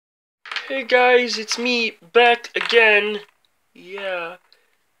Hey guys, it's me, back again. Yeah,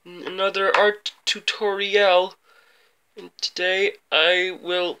 another art tutorial. And today I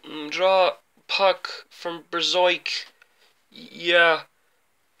will draw Puck from Burzirk. Yeah,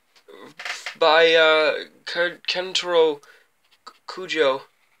 by Kentaro Kujo.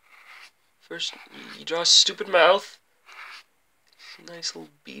 First, you draw a stupid mouth. Nice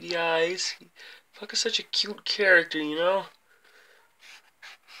little beady eyes. Puck is such a cute character, you know?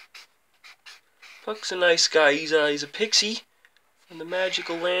 Puck's a nice guy. He's a pixie from the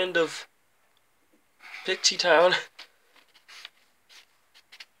magical land of Pixie Town.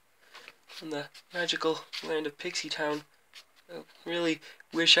 From the magical land of Pixie Town. I really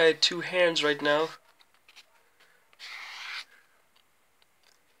wish I had two hands right now.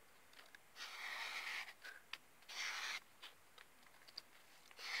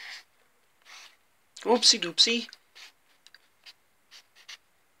 Oopsie doopsie.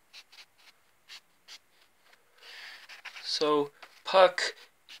 So, Puck,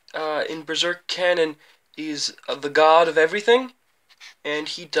 in Berserk canon, is the god of everything, and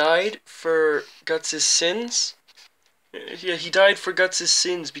he died for Guts' sins. Yeah, he died for Guts'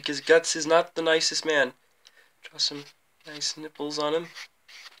 sins because Guts is not the nicest man. Draw some nice nipples on him.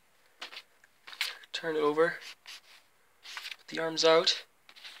 Turn it over. Put the arms out.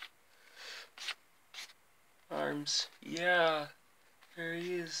 Arms. Yeah. There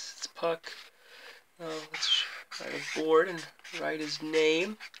he is. It's Puck. Let's write a board and write his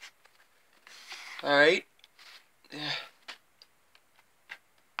name. Alright. Yeah.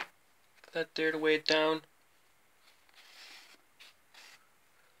 Put that there to weigh it down.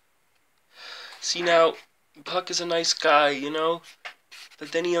 See now, Puck is a nice guy, you know?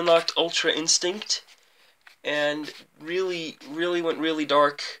 But then he unlocked Ultra Instinct and really went really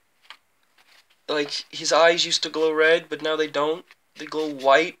dark. Like, his eyes used to glow red, but now they don't. They glow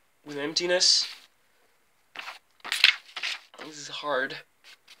white with emptiness. This is hard.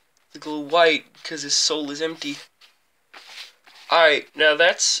 They glow white because his soul is empty. Alright, now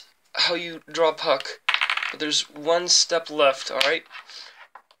that's how you draw Puck. But there's one step left, alright?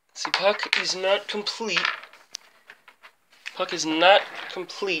 See, Puck is not complete. Puck is not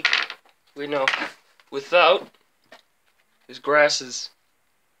complete. Wait, no. Without his grasses.